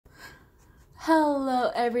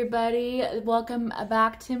Hello everybody, welcome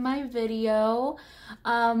back to my video.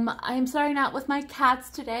 I'm starting out with my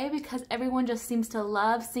cats today because everyone just seems to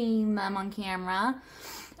love seeing them on camera.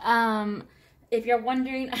 If you're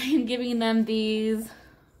wondering, I am giving them these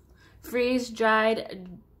freeze-dried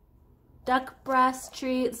duck breast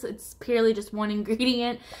treats. It's purely just one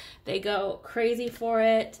ingredient. They go crazy for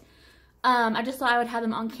it. I just thought I would have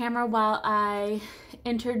them on camera while I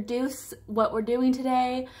introduce what we're doing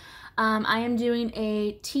today. I am doing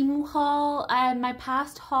a Temu haul. My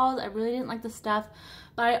past hauls, I really didn't like the stuff,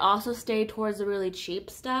 but I also stayed towards the really cheap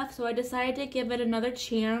stuff, so I decided to give it another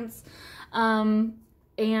chance. And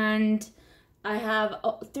I have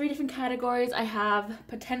 3 different categories. I have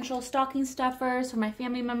potential stocking stuffers for my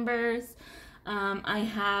family members. I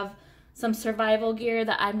have some survival gear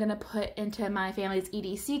that I'm gonna put into my family's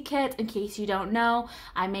EDC kits. In case you don't know,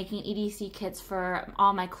 I'm making EDC kits for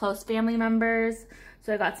all my close family members.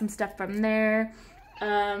 So I got some stuff from there.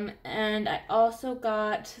 And I also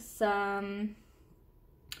got some,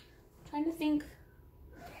 trying to think.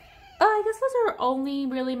 Oh, I guess those are only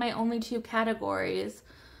really my only 2 categories.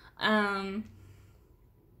 But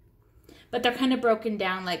they're kind of broken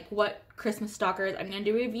down, like what Christmas stalkers I'm going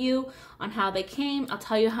to do a review on how they came. I'll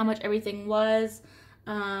tell you how much everything was.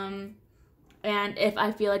 And if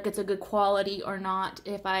I feel like it's a good quality or not,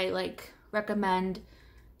 if I like recommend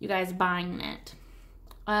you guys buying it.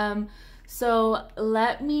 So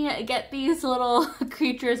let me get these little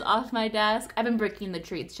creatures off my desk. I've been breaking the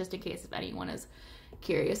treats just in case if anyone is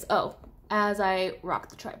curious. Oh, as I rock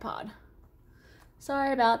the tripod.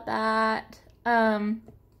 Sorry about that.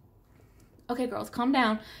 Okay, girls, calm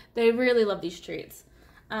down. They really love these treats.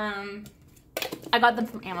 I got them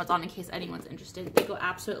from Amazon in case anyone's interested. They go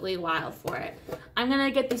absolutely wild for it. I'm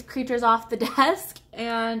gonna get these creatures off the desk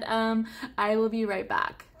and I will be right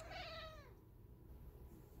back.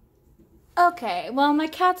 Okay, well, my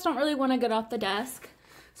cats don't really want to get off the desk,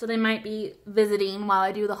 so they might be visiting while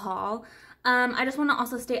I do the haul. I just want to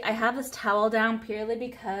also state I have this towel down purely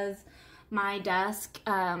because my desk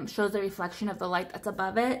shows the reflection of the light that's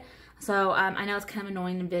above it. So I know it's kind of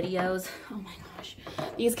annoying in videos. Oh my gosh,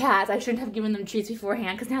 these cats, I shouldn't have given them treats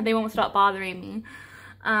beforehand because now they won't stop bothering me.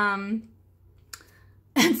 And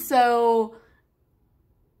so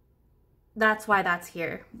that's why that's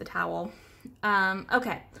here, the towel.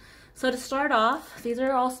 Okay. So to start off, these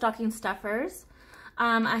are all stocking stuffers.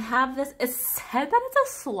 I have this, it said that it's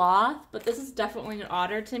a sloth, but this is definitely an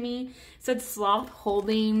otter to me. It said sloth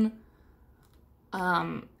holding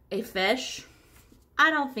a fish. I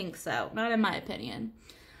don't think so, not in my opinion.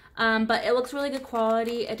 But it looks really good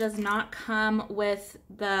quality. It does not come with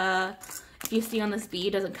the, if you see on this bee,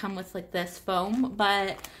 it doesn't come with like this foam,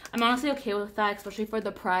 but I'm honestly okay with that, especially for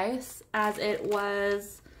the price, as it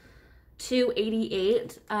was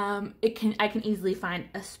 $2.88. I can easily find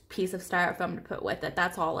a piece of styrofoam to put with it.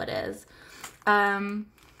 That's all it is. But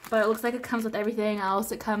it looks like it comes with everything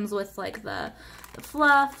else. It comes with like the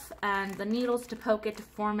fluff and the needles to poke it to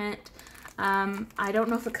form it. I don't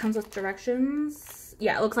know if it comes with directions.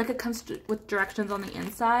 Yeah, it looks like it comes with directions on the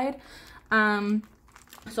inside.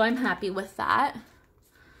 So I'm happy with that.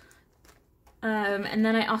 And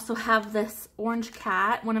then I also have this orange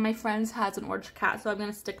cat. One of my friends has an orange cat, so I'm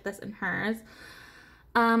going to stick this in hers.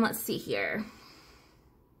 Let's see here.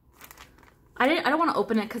 I don't want to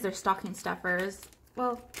open it because they're stocking stuffers.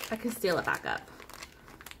 Well, I can seal it back up.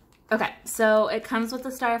 Okay, so it comes with the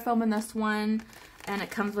styrofoam in this one, and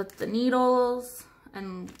it comes with the needles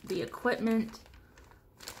and the equipment.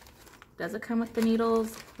 Does it come with the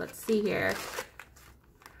needles? Let's see here.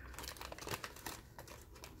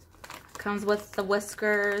 Comes with the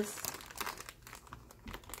whiskers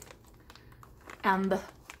and the,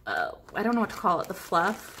 I don't know what to call it, the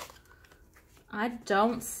fluff. I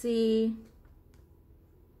don't see,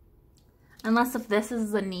 unless if this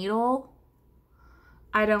is the needle,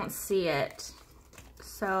 I don't see it.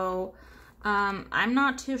 So I'm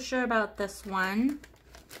not too sure about this one.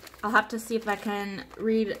 I'll have to see if I can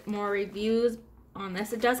read more reviews on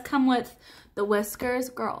this. It does come with the whiskers.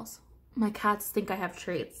 Girls, my cats think I have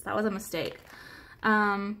treats. That was a mistake.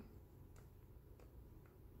 I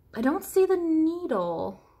don't see the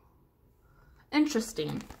needle.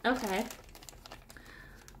 Interesting. Okay.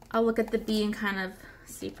 I'll look at the bee and kind of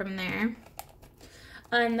see from there.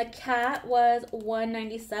 And the cat was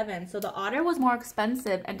 $1.97. So the otter was more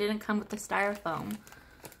expensive and didn't come with the styrofoam.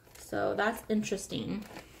 So that's interesting.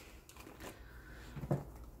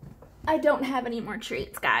 I don't have any more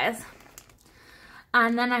treats, guys.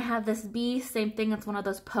 And then I have this bee, same thing, it's one of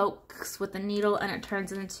those pokes with the needle and it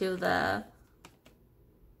turns into the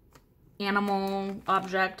animal,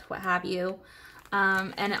 object, what have you.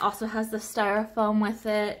 And it also has the styrofoam with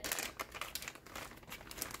it.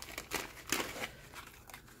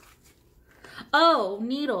 Oh,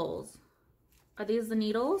 needles. Are these the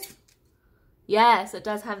needles? Yes, it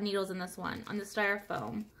does have needles in this one, on the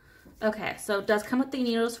styrofoam. Okay, so it does come with the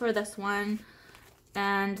needles for this one,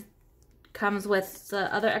 and comes with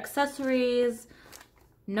the other accessories.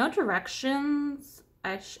 No directions.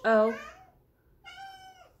 Oh,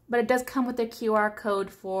 but it does come with the QR code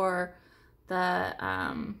for the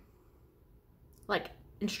like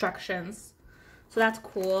instructions. So that's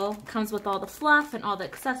cool. Comes with all the fluff and all the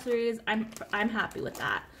accessories. I'm happy with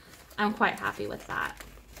that. I'm quite happy with that.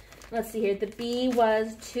 Let's see here. The bee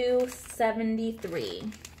was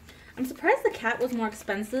 $2.73. I'm surprised the cat was more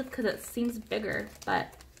expensive because it seems bigger,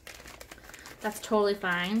 but that's totally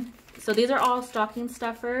fine. So these are all stocking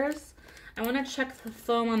stuffers. I want to check the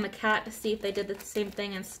foam on the cat to see if they did the same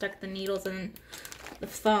thing and stuck the needles in the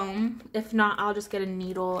foam. If not, I'll just get a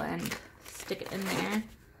needle and stick it in there.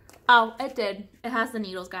 Oh, it did. It has the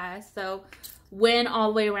needles, guys. So win all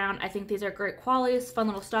the way around. I think these are great qualities, fun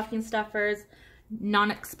little stocking stuffers,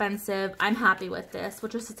 non-expensive. I'm happy with this,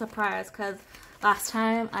 which is a surprise because last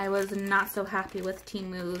time I was not so happy with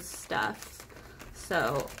Temu's stuff.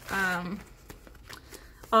 So,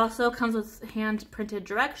 also comes with hand-printed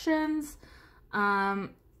directions,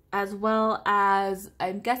 as well as,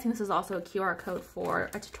 I'm guessing this is also a QR code for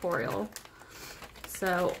a tutorial.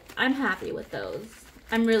 So I'm happy with those.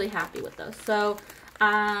 I'm really happy with those. So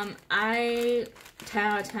I 10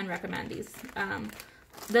 out of 10 recommend these.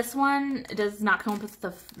 This one does not come with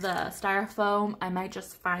the styrofoam. I might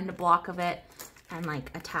just find a block of it and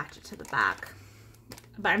like attach it to the back.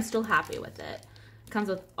 But I'm still happy with it. It comes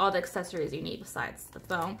with all the accessories you need besides the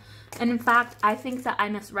foam. And in fact, I think that I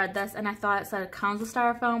misread this and I thought it said it comes with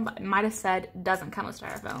styrofoam, but it might have said it doesn't come with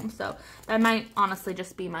styrofoam. So that might honestly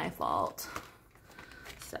just be my fault.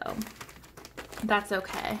 So that's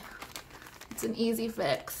okay. It's an easy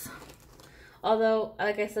fix. Although,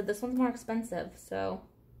 like I said, this one's more expensive, so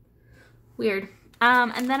weird.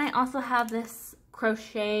 And then I also have this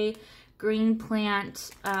crochet green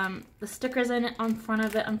plant. The sticker's in it on front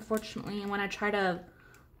of it, unfortunately, and when I try to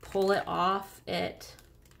pull it off, it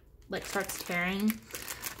like starts tearing.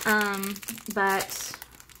 But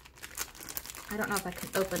I don't know if I can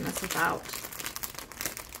open this without.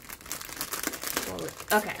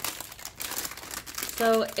 Okay.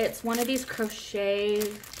 So it's one of these crochet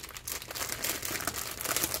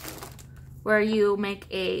where you make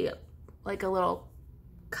a like a little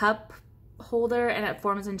cup holder and it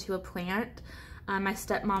forms into a plant. My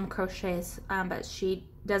stepmom crochets, but she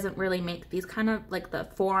doesn't really make these kind of like the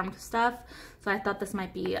formed stuff. So I thought this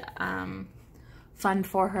might be fun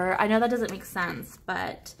for her. I know that doesn't make sense,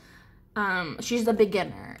 but she's a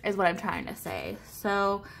beginner is what I'm trying to say.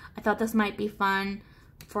 So I thought this might be fun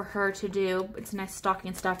for her to do. It's a nice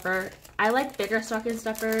stocking stuffer. I like bigger stocking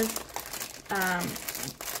stuffers.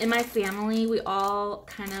 In my family, we all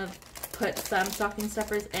kind of put some stocking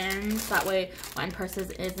stuffers in. So that way one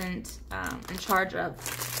person isn't in charge of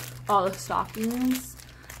all the stockings.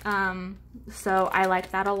 So I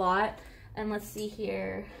like that a lot. And let's see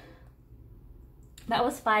here. That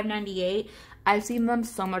was $5.98. I've seen them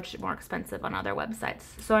so much more expensive on other websites.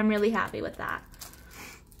 So I'm really happy with that.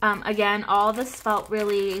 Again, all this felt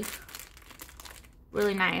really,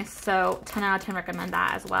 really nice. So 10 out of 10 recommend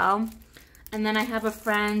that as well. And then I have a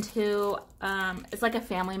friend who is like a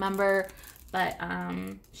family member, but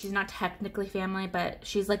she's not technically family, but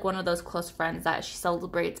she's like one of those close friends that she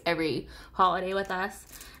celebrates every holiday with us.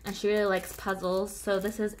 And she really likes puzzles. So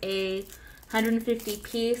this is a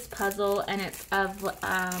 150-piece puzzle, and it's of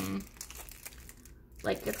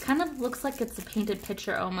like, it kind of looks like it's a painted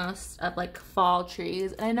picture almost of like fall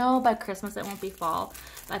trees. And I know by Christmas it won't be fall,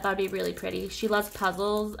 but I thought it'd be really pretty. She loves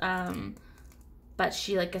puzzles, but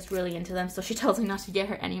she like gets really into them. So she tells me not to get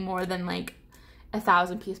her any more than like a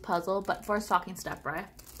 1,000-piece puzzle. But for a stocking stuffer, I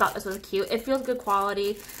thought this was cute. It feels good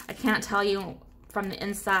quality. I can't tell you from the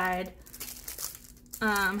inside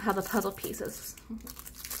how the puzzle pieces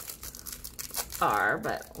are,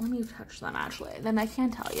 but let me touch them actually. Then I can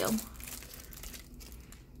tell you.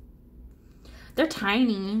 They're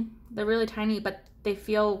tiny. They're really tiny, but they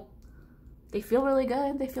feel really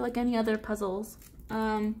good. They feel like any other puzzles.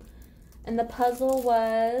 And the puzzle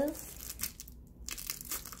was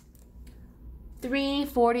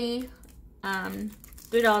 $3.40,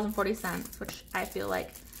 which I feel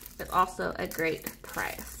like is also a great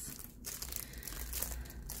price.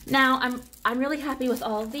 Now, I'm really happy with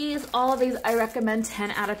all of these. All of these I recommend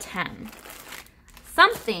 10 out of 10.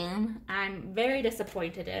 Something I'm very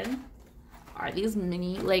disappointed in are these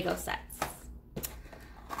mini Lego sets.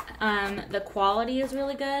 The quality is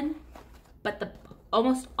really good, but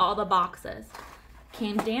almost all the boxes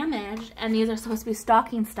came damaged, and these are supposed to be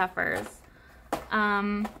stocking stuffers.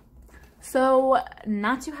 So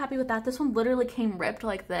not too happy with that. This one literally came ripped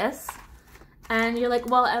like this. And you're like,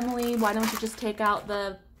 well, Emily, why don't you just take out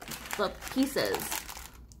the pieces?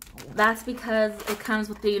 That's because it comes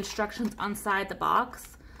with the instructions inside the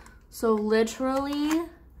box. So literally,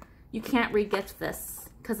 you can't re-gift this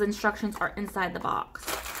because the instructions are inside the box.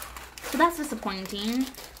 So that's disappointing.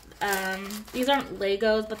 These aren't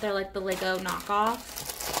Legos, but they're like the Lego knockoffs.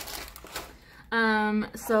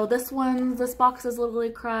 So this box is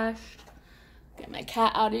literally crushed. Get my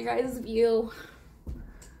cat out of your guys' view.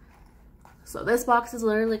 So this box is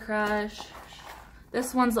literally crushed.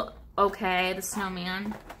 This one's okay, the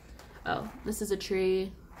snowman. Oh, this is a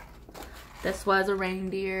tree. This was a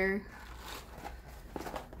reindeer.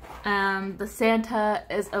 The Santa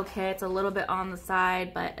is okay. It's a little bit on the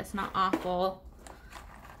side, but it's not awful.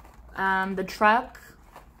 The truck,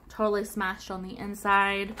 totally smashed on the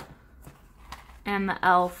inside. And the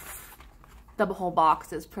elf, the whole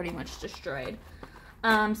box is pretty much destroyed.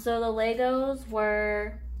 So the Legos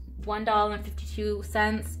were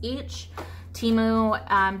 $1.52 each.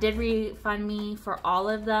 Temu did refund me for all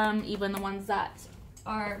of them, even the ones that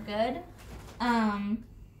are good.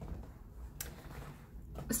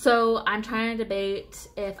 So I'm trying to debate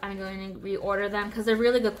if I'm going to reorder them because they're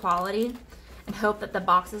really good quality and hope that the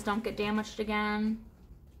boxes don't get damaged again,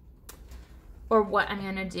 or what I'm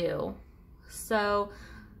going to do. So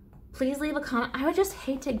please leave a comment. I would just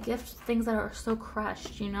hate to gift things that are so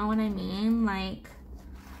crushed, you know what I mean? Like,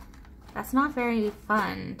 that's not very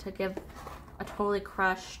fun to give a totally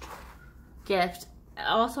crushed gift.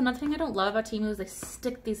 Also, another thing I don't love about Temu is they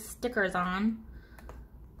stick these stickers on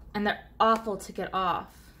and they're awful to get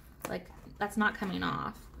off. Like, that's not coming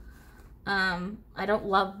off. I don't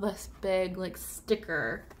love this big, like,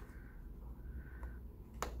 sticker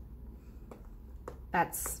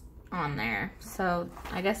that's on there. So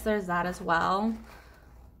I guess there's that as well.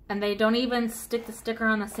 And they don't even stick the sticker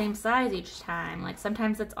on the same size each time. Like,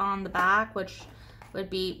 sometimes it's on the back, which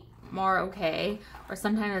would be more okay, or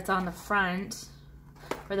sometimes it's on the front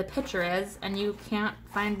where the picture is and you can't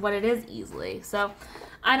find what it is easily. So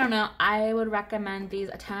I don't know. I would recommend these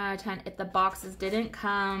a 10 out of 10 if the boxes didn't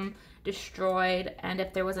come destroyed and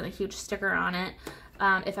if there wasn't a huge sticker on it.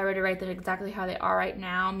 If I were to rate them exactly how they are right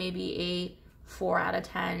now, maybe a 4 out of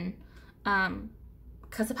 10.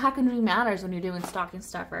 Because the packaging matters when you're doing stocking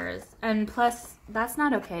stuffers. And plus, that's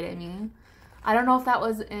not okay to me. I don't know if that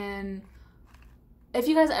was in... If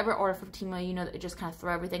you guys ever order from Temu, you know that they just kind of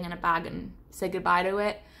throw everything in a bag and say goodbye to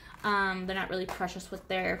it. They're not really precious with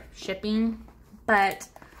their shipping. But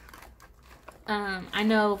I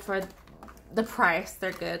know for the price,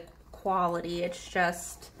 they're good quality. It's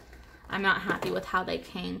just, I'm not happy with how they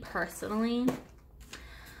came personally.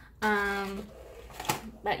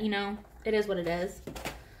 But, you know, it is what it is.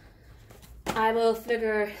 I will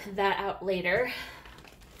figure that out later.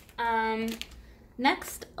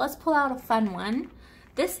 Next, let's pull out a fun one.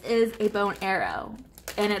 This is a bow and arrow,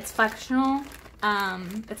 and it's functional.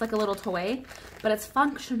 It's like a little toy, but it's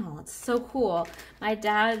functional. It's so cool. My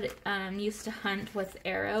dad used to hunt with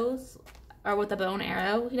arrows, or with a bow and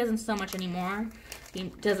arrow. He doesn't so much anymore.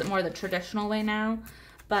 He does it more the traditional way now,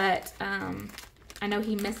 but I know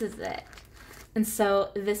he misses it. And so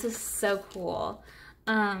this is so cool.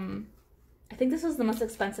 I think this was the most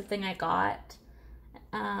expensive thing I got.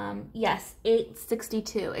 Yes,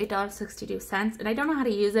 $8.62, and I don't know how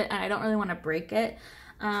to use it, and I don't really want to break it.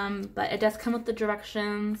 But it does come with the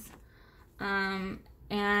directions,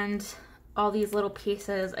 and all these little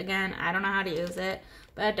pieces. Again, I don't know how to use it,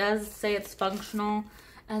 but it does say it's functional.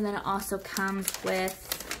 And then it also comes with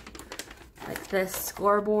like this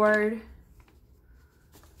scoreboard,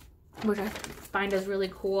 which I find is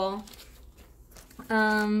really cool.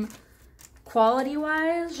 Quality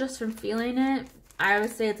wise, just from feeling it, I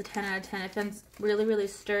would say it's a 10 out of 10. It feels really, really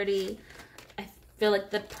sturdy. I feel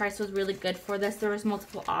like the price was really good for this. There was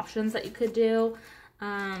multiple options that you could do.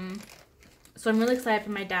 So I'm really excited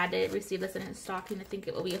for my dad to receive this in his stocking. I think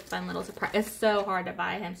it will be a fun little surprise. It's so hard to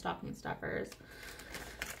buy him stocking stuffers.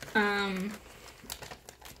 I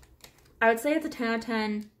would say it's a 10 out of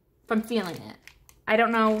 10 from feeling it. I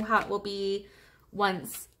don't know how it will be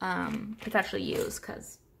once it's actually used,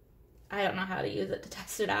 because I don't know how to use it to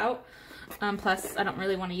test it out. Plus, I don't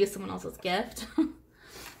really want to use someone else's gift.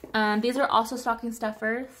 These are also stocking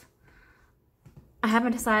stuffers. I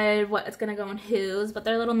haven't decided what it's going to go in whose, but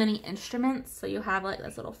they're little mini instruments. So you have like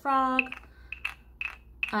this little frog.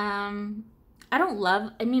 I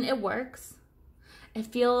mean, it works. It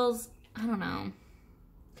feels, I don't know.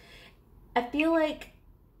 I feel like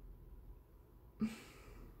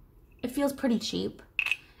it feels pretty cheap.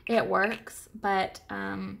 It works, but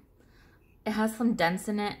it has some dents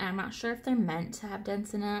in it, and I'm not sure if they're meant to have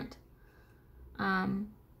dents in it.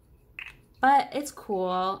 But it's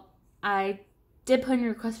cool. I did put in a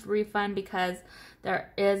request for refund because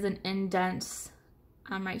there is an indent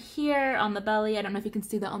right here on the belly. I don't know if you can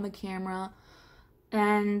see that on the camera.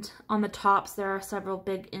 And on the tops, there are several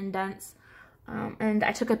big indents. And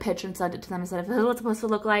I took a picture and sent it to them and said, if this is what it's supposed to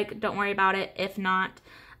look like, don't worry about it. If not,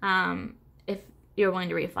 if you're willing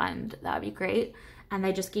to refund, that would be great. And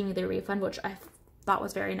they just gave me the refund, which I thought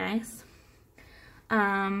was very nice.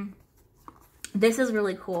 This is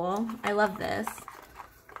really cool. I love this.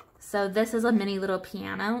 So this is a mini little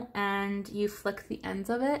piano, and you flick the ends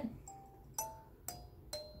of it.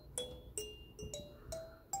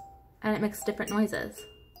 And it makes different noises.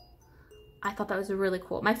 I thought that was really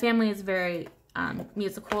cool. My family is very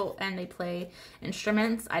musical, and they play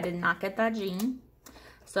instruments. I did not get that gene.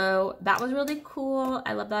 So that was really cool.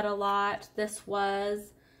 I love that a lot. This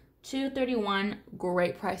was $231.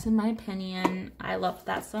 Great price in my opinion. I love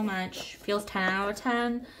that so much. Feels 10 out of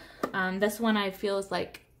 10. This one I feel is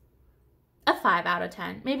like a 5 out of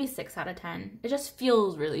 10. Maybe 6 out of 10. It just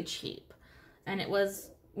feels really cheap. And it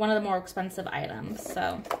was one of the more expensive items.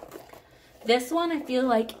 So this one I feel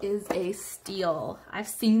like is a steal. I've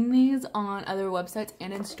seen these on other websites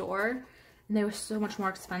and in store, and they were so much more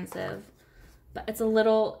expensive. But it's a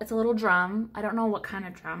little drum. I don't know what kind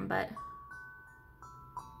of drum, but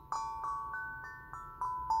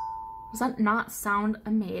does that not sound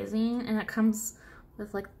amazing? And it comes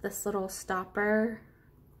with like this little stopper.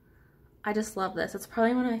 I just love this. It's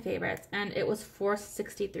probably one of my favorites, and it was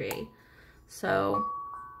 $4.63. So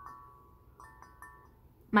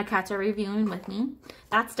my cats are reviewing with me.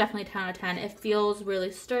 That's definitely 10 out of 10. It feels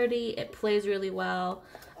really sturdy. It plays really well.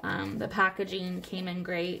 The packaging came in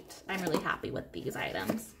great. I'm really happy with these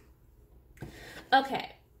items.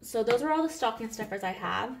 Okay, so those are all the stocking stuffers I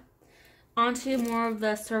have. On to more of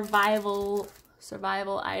the survival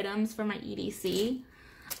items for my EDC.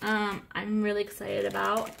 I'm really excited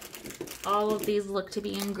about. All of these look to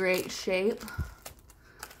be in great shape.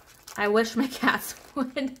 I wish my cats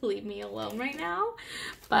would leave me alone right now,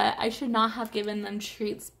 but I should not have given them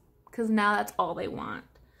treats because now that's all they want.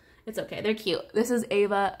 It's okay, they're cute. This is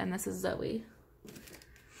Ava and this is Zoe.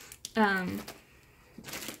 But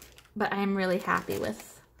I'm really happy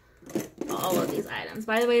with all of these items.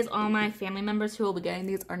 By the way, all my family members who will be getting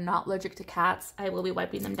these are not allergic to cats. I will be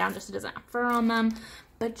wiping them down just so it doesn't have fur on them.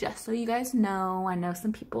 But just so you guys know, I know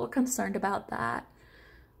some people are concerned about that.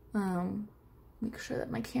 Make sure that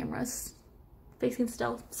my camera's facing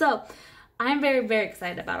still. So I'm very, very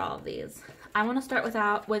excited about all of these. I want to start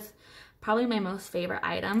with probably my most favorite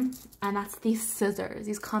item, and that's these scissors,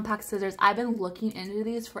 these compact scissors. I've been looking into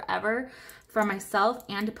these forever for myself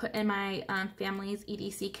and to put in my family's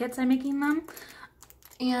EDC kits I'm making them.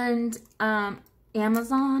 And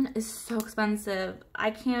Amazon is so expensive. I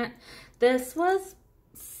can't, this was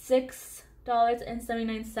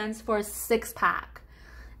 $6.79 for a 6-pack.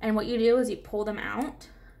 And what you do is you pull them out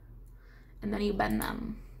and then you bend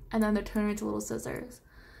them, and then they're turned into little scissors.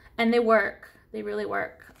 And they work, they really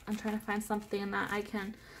work. I'm trying to find something that I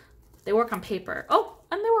can, they work on paper. Oh,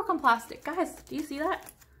 and they work on plastic. Guys, do you see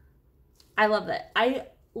that? I love it. I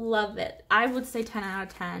love it. I would say 10 out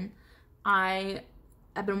of 10. I've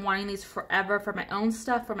been wanting these forever for my own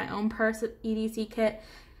stuff, for my own purse EDC kit,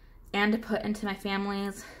 and to put into my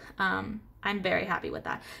family's. I'm very happy with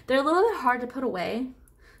that. They're a little bit hard to put away.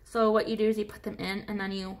 So what you do is you put them in and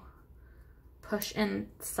then you push in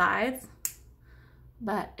sides.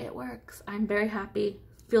 But it works. I'm very happy.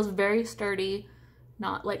 Feels very sturdy,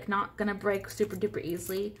 not gonna break super duper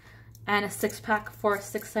easily. And a 6-pack for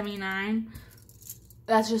 $6.79.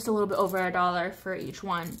 That's just a little bit over $1 for each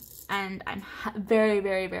one, and I'm very,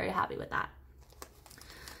 very, very happy with that.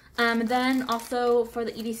 Then also for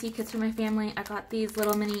the EDC kits for my family, I got these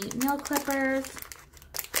little mini nail clippers.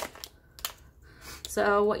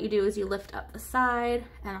 So what you do is you lift up the side,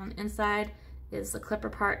 and on the inside is the clipper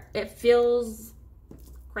part. It feels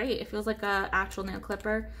great. It feels like a actual nail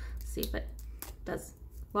clipper. Let's see if it does.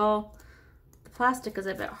 Well, the plastic is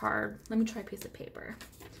a bit hard. Let me try a piece of paper.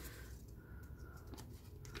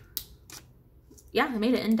 Yeah, I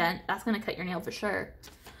made an indent. That's gonna cut your nail for sure.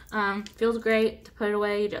 Feels great to put it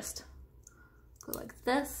away. You just go like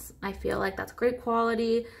this. I feel like that's great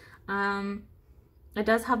quality. It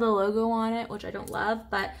does have the logo on it, which I don't love,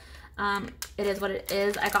 but it is what it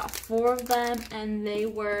is. I got 4 of them, and they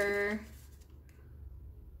were,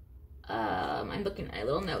 I'm looking at my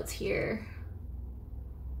little notes here.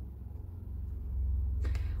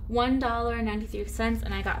 $1.93,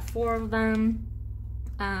 and I got 4 of them.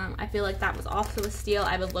 I feel like that was also a steal.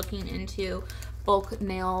 I was looking into bulk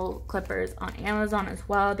nail clippers on Amazon as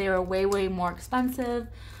well. They were way, way more expensive,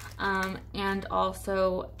 and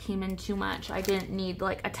also came in too much. I didn't need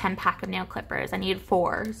like a 10-pack of nail clippers. I needed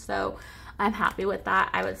 4, so I'm happy with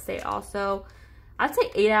that. I would say also, I'd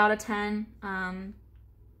say 8 out of 10.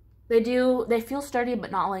 They feel sturdy,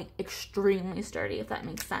 but not like extremely sturdy, if that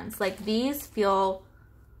makes sense. Like these feel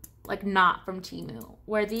like not from Temu,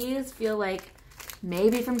 where these feel like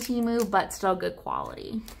maybe from Temu, but still good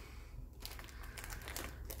quality.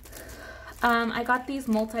 I got these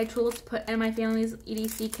multi-tools to put in my family's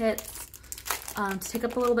EDC kits to take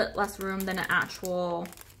up a little bit less room than an actual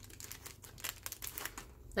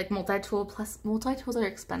like multi-tool. Plus multi-tools are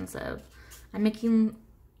expensive. I made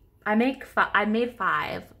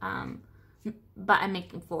 5, but I'm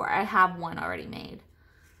making 4. I have 1 already made.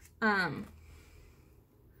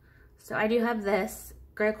 So I do have this,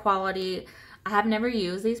 great quality. I have never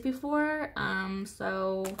used these before,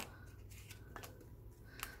 so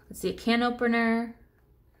let's see, a can opener,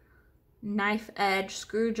 knife edge,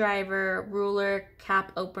 screwdriver, ruler,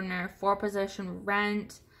 cap opener, 4-position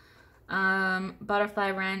wrench,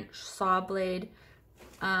 butterfly wrench, saw blade,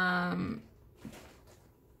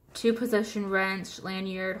 2-position wrench,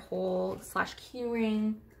 lanyard, hole, / key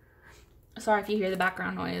ring. Sorry if you hear the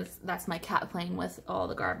background noise. That's my cat playing with all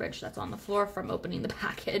the garbage that's on the floor from opening the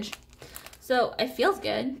package. So it feels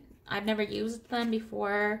good. I've never used them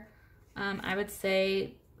before. I would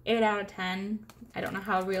say 8 out of 10. I don't know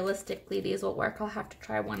how realistically these will work. I'll have to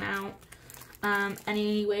try one out.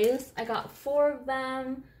 Anyways, I got 4 of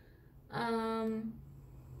them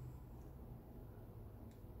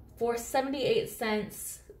for 78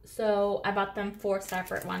 cents. So I bought them 4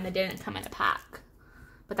 separate ones. They didn't come in a pack.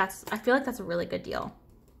 But I feel like that's a really good deal.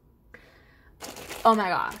 Oh my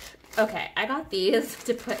gosh. Okay, I got these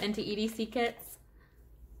to put into EDC kits.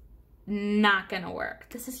 Not gonna work.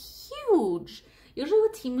 This is huge. Usually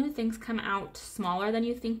with Temu, things come out smaller than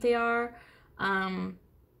you think they are. Or,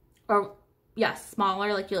 yeah,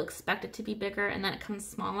 smaller, like you'll expect it to be bigger, and then it comes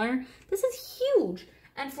smaller. This is huge.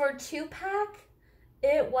 And for a 2-pack,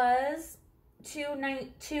 it was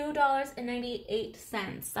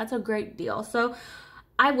 $2.98. That's a great deal. So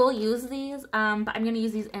I will use these, but I'm going to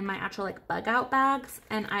use these in my actual like bug out bags,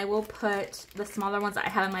 and I will put the smaller ones that I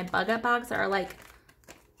have in my bug out bags that are like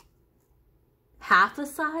half the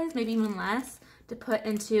size, maybe even less, to put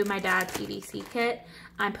into my dad's EDC kit.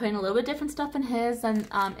 I'm putting a little bit different stuff in his than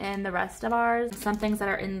in the rest of ours. Some things that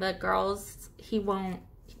are in the girls he won't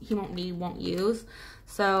use.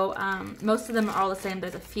 So most of them are all the same.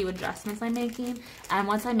 There's a few adjustments I'm making, and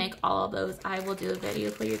once I make all of those, I will do a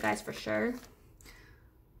video for you guys for sure.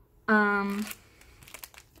 And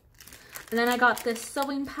then I got this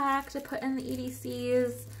sewing pack to put in the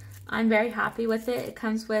EDCs. I'm very happy with it. It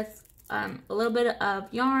comes with a little bit of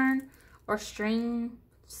yarn or string,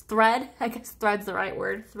 thread, I guess thread's the right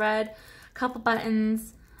word, thread, a couple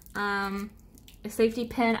buttons, a safety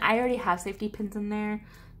pin. I already have safety pins in there,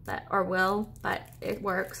 but it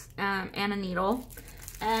works, and a needle.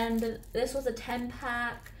 And this was a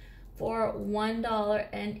 10-pack for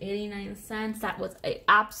 $1.89. That was an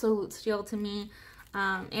absolute steal to me.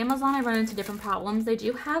 Amazon, I run into different problems. They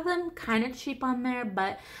do have them kind of cheap on there,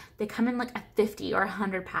 but they come in like a 50 or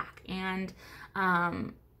 100 pack, and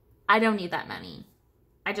I don't need that many.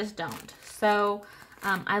 I just don't. So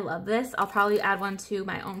I love this. I'll probably add one to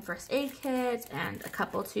my own first aid kit and a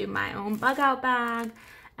couple to my own bug out bag.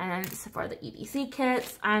 And for the EDC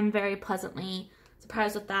kits, I'm very pleasantly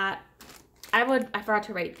surprised with that. I forgot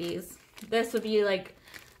to rate these. This would be like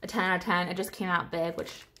a 10 out of 10. It just came out big,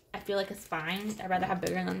 which I feel like is fine. I'd rather have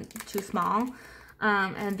bigger than too small.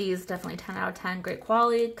 And these definitely 10 out of 10. Great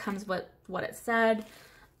quality. Comes with what it said.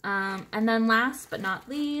 And then last but not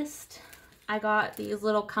least, I got these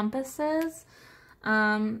little compasses.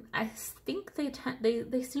 I think they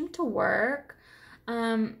seem to work.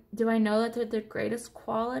 Do I know that they're the greatest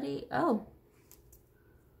quality? Oh.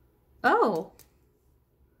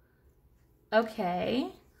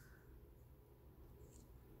 Okay.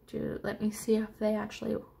 Let me see if they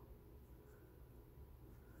actually...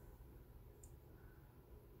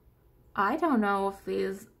 I don't know if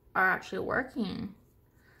these are actually working.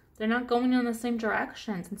 They're not going in the same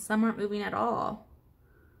directions, and some aren't moving at all.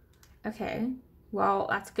 Okay, well,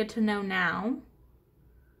 that's good to know now.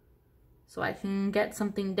 So I can get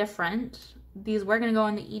something different. These were going to go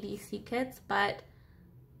in the EDC kits, but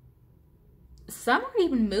some aren't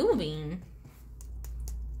even moving.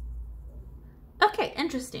 Okay,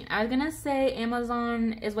 interesting. I was going to say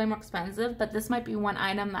Amazon is way more expensive, but this might be one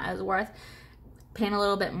item that is worth paying a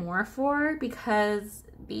little bit more for, because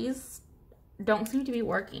these don't seem to be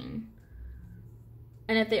working.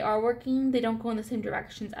 And if they are working, they don't go in the same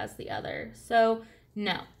directions as the other. So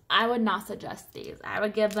no, I would not suggest these. I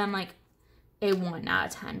would give them like a 1 out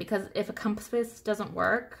of 10, because if a compass base doesn't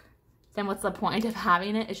work, then what's the point of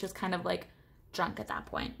having it? It's just kind of like junk at that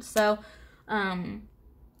point. So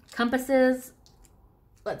compasses,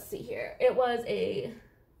 let's see here. It was a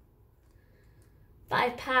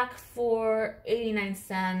 5-pack for 89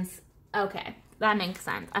 cents. Okay, that makes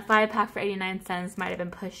sense. A 5-pack for 89 cents might have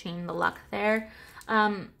been pushing the luck there.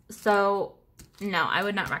 So no, I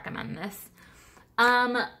would not recommend this.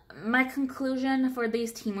 My conclusion for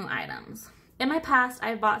these Temu items. In my past,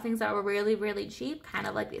 I bought things that were really, really cheap, kind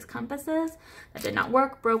of like these compasses that did not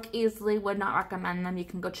work, broke easily, would not recommend them. You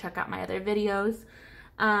can go check out my other videos.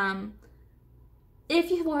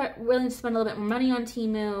 If you are willing to spend a little bit more money on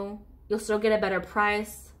Temu, you'll still get a better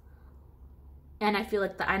price. And I feel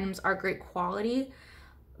like the items are great quality.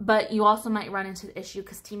 But you also might run into the issue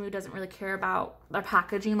because Temu doesn't really care about their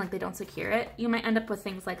packaging, like they don't secure it. You might end up with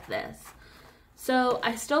things like this. So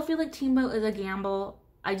I still feel like Temu is a gamble.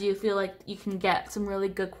 I do feel like you can get some really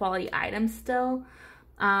good quality items still.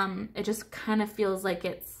 It just kind of feels like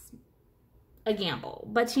it's a gamble.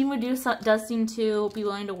 But Temu does seem to be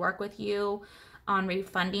willing to work with you on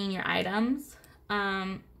refunding your items.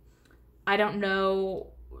 I don't know.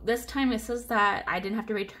 This time it says that I didn't have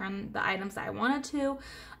to return the items that I wanted to.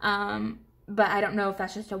 But I don't know if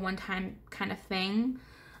that's just a one-time kind of thing.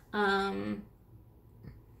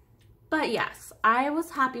 But yes, I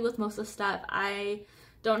was happy with most of the stuff. I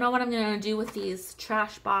don't know what I'm going to do with these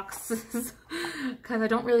trash boxes because I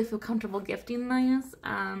don't really feel comfortable gifting these.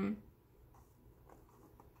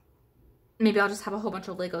 Maybe I'll just have a whole bunch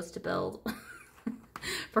of Legos to build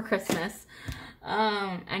for Christmas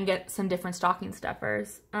and get some different stocking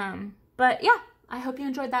stuffers. But yeah, I hope you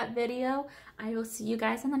enjoyed that video. I will see you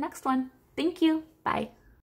guys in the next one. Thank you. Bye.